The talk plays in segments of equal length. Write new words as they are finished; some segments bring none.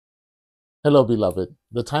Hello, beloved.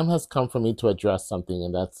 The time has come for me to address something,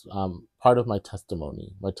 and that's part of my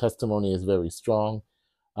testimony. My testimony is very strong,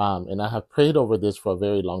 and I have prayed over this for a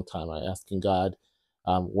very long time. I asking God,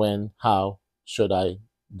 when, how should I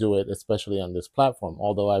do it, especially on this platform,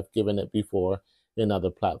 although I've given it before in other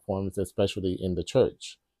platforms, especially in the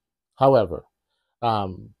church. However,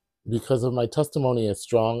 um, because of my testimony is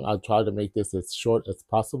strong, I'll try to make this as short as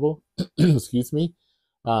possible. Excuse me.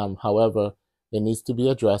 However, it needs to be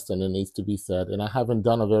addressed and it needs to be said. And I haven't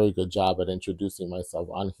done a very good job at introducing myself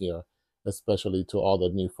on here, especially to all the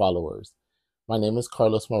new followers. My name is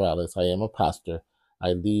Carlos Morales. I am a pastor.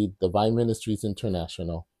 I lead Divine Ministries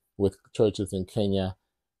International with churches in Kenya,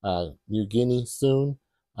 New Guinea soon,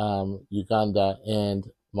 Uganda, and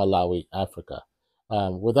Malawi, Africa.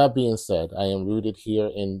 With that being said, I am rooted here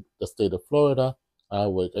in the state of Florida. I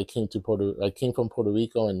came from Puerto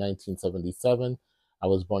Rico in 1977. I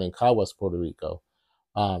was born in Caguas, Puerto Rico.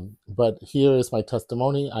 But here is my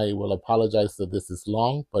testimony. I will apologize that this is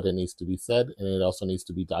long, but it needs to be said, and it also needs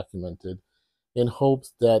to be documented in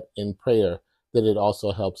hopes that in prayer that it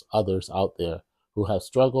also helps others out there who have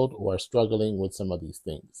struggled or are struggling with some of these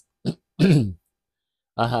things.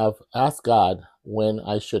 I have asked God when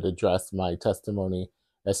I should address my testimony,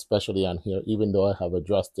 especially on here, even though I have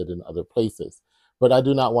addressed it in other places. But I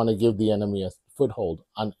do not want to give the enemy a foothold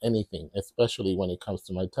on anything, especially when it comes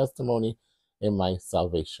to my testimony and my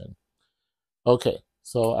salvation. Okay,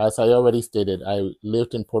 so as I already stated, I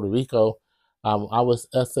lived in Puerto Rico. I was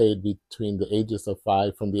essayed between the ages of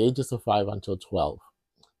from the ages of 5 until 12.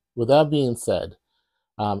 With that being said,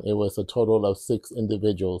 it was a total of 6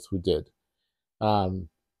 individuals who did. Um,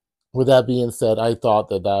 with that being said, I thought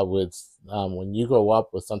that would, when you grow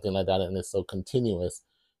up with something like that and it's so continuous,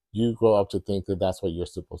 you grow up to think that that's what you're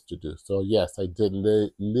supposed to do. So yes, I did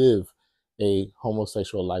live a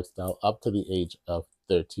homosexual lifestyle up to the age of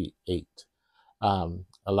 38. A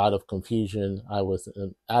lot of confusion. I was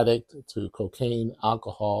an addict to cocaine,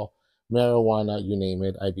 alcohol, marijuana, you name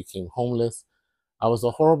it. I became homeless. I was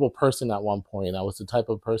a horrible person at one point. I was the type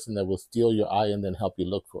of person that will steal your eye and then help you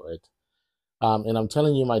look for it. And I'm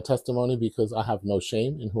telling you my testimony because I have no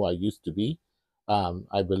shame in who I used to be.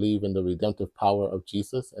 I believe in the redemptive power of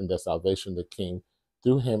Jesus and the salvation that came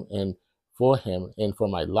through him and for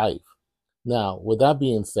my life. Now, with that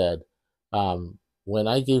being said, when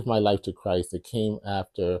I gave my life to Christ, it came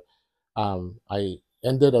after I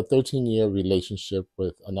ended a 13-year relationship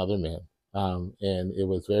with another man. And it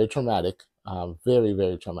was very traumatic, very,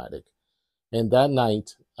 very traumatic. And that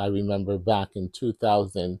night, I remember back in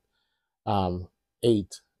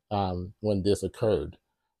 2008, when this occurred,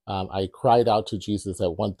 I cried out to Jesus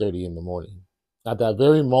at 1:30 in the morning. At that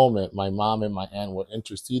very moment, my mom and my aunt were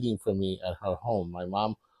interceding for me at her home. My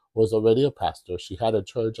mom was already a pastor. She had a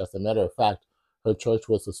church. As a matter of fact, her church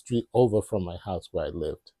was a street over from my house where I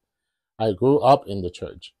lived. I grew up in the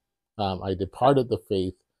church. I departed the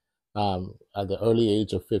faith at the early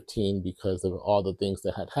age of 15 because of all the things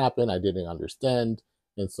that had happened. I didn't understand,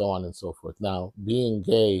 and so on and so forth. Now, being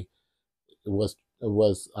gay was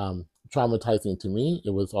traumatizing to me. It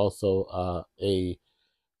was also a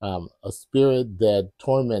spirit that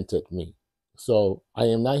tormented me. So I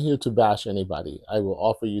am not here to bash anybody. I will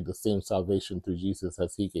offer you the same salvation through Jesus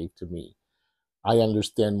as He gave to me. I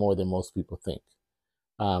understand more than most people think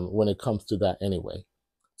when it comes to that, anyway.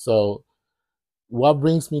 So what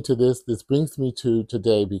brings me to this? This brings me to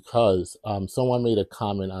today because someone made a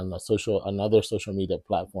comment on another social media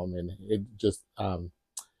platform, and it just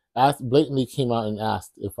blatantly came out and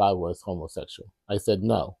asked if I was homosexual. I said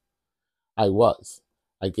no, I was.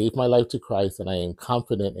 I gave my life to Christ, and I am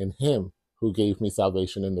confident in Him who gave me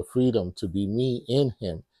salvation and the freedom to be me in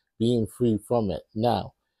Him, being free from it.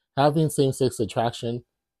 Now, having same-sex attraction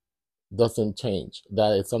doesn't change.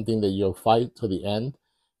 That is something that you'll fight to the end.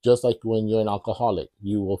 Just like when you're an alcoholic,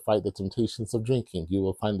 you will fight the temptations of drinking. You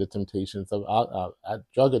will find the temptations of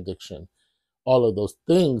drug addiction. All of those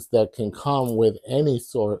things that can come with any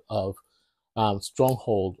sort of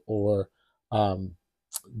stronghold or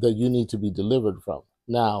that you need to be delivered from.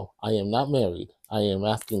 Now, I am not married. I am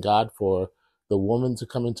asking God for the woman to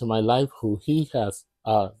come into my life who He has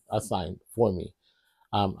assigned for me.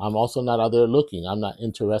 I'm also not out there looking. I'm not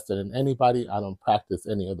interested in anybody. I don't practice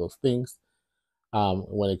any of those things.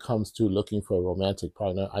 When it comes to looking for a romantic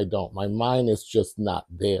partner, I don't. My mind is just not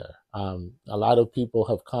there. A lot of people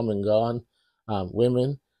have come and gone,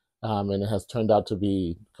 women, and it has turned out to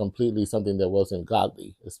be completely something that wasn't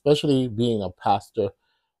godly. Especially being a pastor,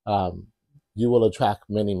 um, you will attract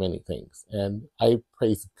many, many things. And I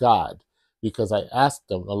praise God because I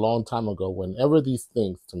asked Him a long time ago, whenever these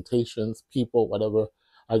things, temptations, people, whatever,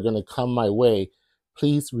 are going to come my way,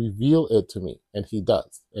 please reveal it to me. And he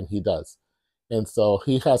does, and he does. And so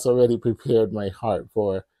he has already prepared my heart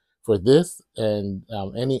for this and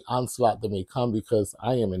any onslaught that may come, because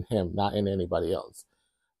I am in him, not in anybody else.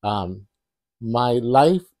 My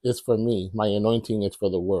life is for me. My anointing is for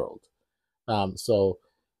the world. So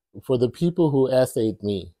for the people who essayed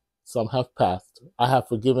me, some have passed. I have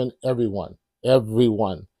forgiven everyone,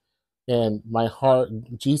 everyone. And my heart,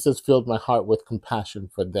 Jesus filled my heart with compassion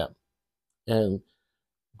for them. And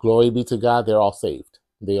glory be to God, they're all saved.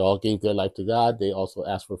 They all gave their life to God. They also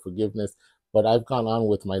asked for forgiveness. But I've gone on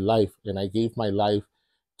with my life, and I gave my life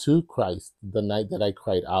to Christ the night that I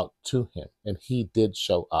cried out to him. And he did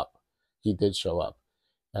show up. He did show up.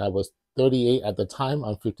 And I was 38 at the time.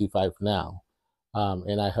 I'm 55 now.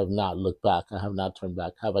 And I have not looked back. I have not turned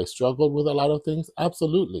back. Have I struggled with a lot of things?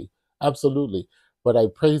 Absolutely. Absolutely. But I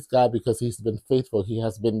praise God because he's been faithful. He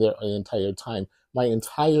has been there the entire time. My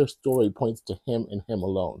entire story points to him and him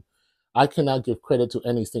alone. I cannot give credit to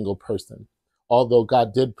any single person, although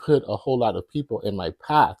God did put a whole lot of people in my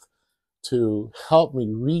path to help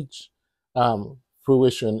me reach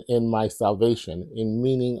fruition in my salvation, in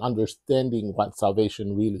meaning understanding what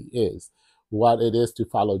salvation really is, what it is to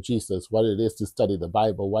follow Jesus, what it is to study the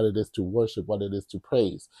Bible, what it is to worship, what it is to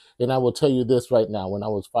praise. And I will tell you this right now, when I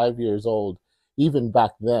was 5 years old, even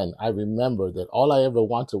back then, I remember that all I ever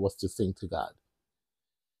wanted was to sing to God.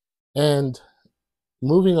 And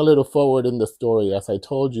moving a little forward in the story, as I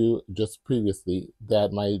told you just previously,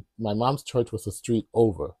 that my mom's church was a street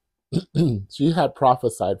over. She had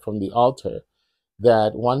prophesied from the altar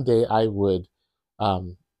that one day I would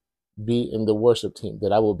be in the worship team,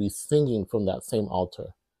 that I will be singing from that same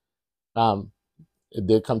altar. It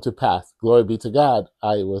did come to pass. Glory be to God.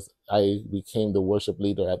 I became the worship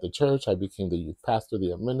leader at the church. I became the youth pastor,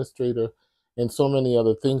 the administrator, and so many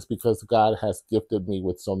other things, because God has gifted me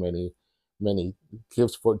with so many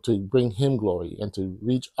gifts to bring him glory and to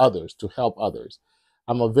reach others, to help others.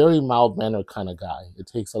 I'm a very mild-mannered kind of guy. It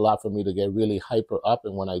takes a lot for me to get really hyper up,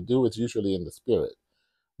 and when I do, it's usually in the spirit.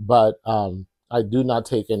 But I do not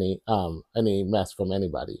take any mess from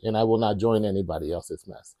anybody, and I will not join anybody else's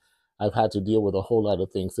mess. I've had to deal with a whole lot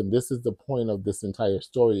of things, and this is the point of this entire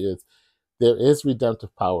story: is there is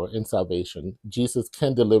redemptive power in salvation. Jesus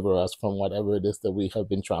can deliver us from whatever it is that we have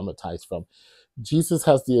been traumatized from. Jesus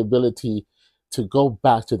has the ability to go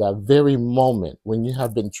back to that very moment when you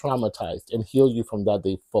have been traumatized and heal you from that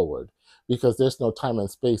day forward, because there's no time and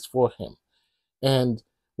space for him. And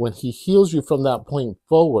when he heals you from that point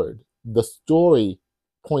forward, the story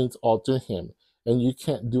points all to him. And you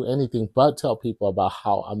can't do anything but tell people about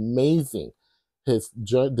how amazing this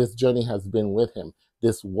journey has been with him,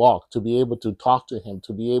 this walk, to be able to talk to him,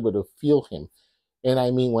 to be able to feel him. And I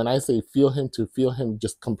mean, when I say feel him, to feel him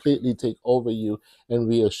just completely take over you and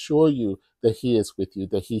reassure you that he is with you,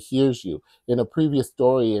 that he hears you. In a previous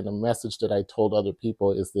story, and a message that I told other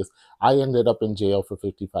people is this: I ended up in jail for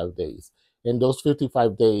 55 days. And those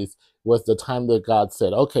 55 days was the time that God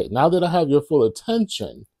said, okay, now that I have your full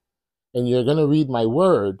attention and you're going to read my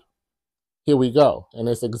word, here we go. And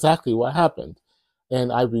it's exactly what happened.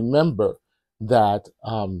 And I remember that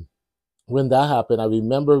when that happened, I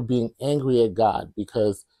remember being angry at God,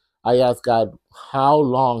 because I asked God, how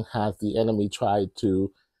long has the enemy tried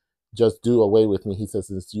to just do away with me? He says,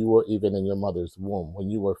 since you were even in your mother's womb, when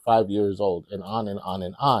you were 5 years old, and on and on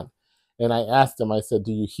and on. And I asked him, I said,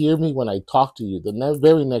 do you hear me when I talk to you? The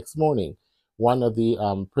very next morning, one of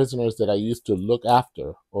the prisoners that I used to look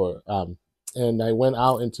after, and I went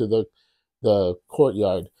out into the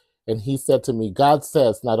courtyard, and he said to me, God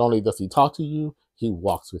says not only does he talk to you, he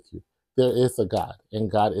walks with you. There is a God,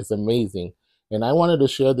 and God is amazing. And I wanted to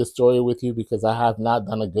share this story with you because I have not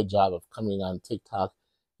done a good job of coming on TikTok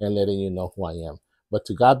and letting you know who I am. But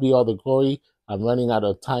to God be all the glory. I'm running out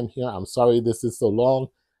of time here. I'm sorry this is so long.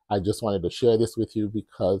 I just wanted to share this with you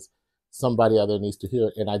because somebody other needs to hear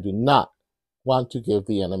it. And I do not want to give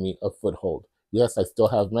the enemy a foothold. Yes, I still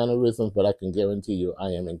have mannerisms, but I can guarantee you I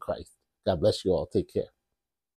am in Christ. God bless you all. Take care.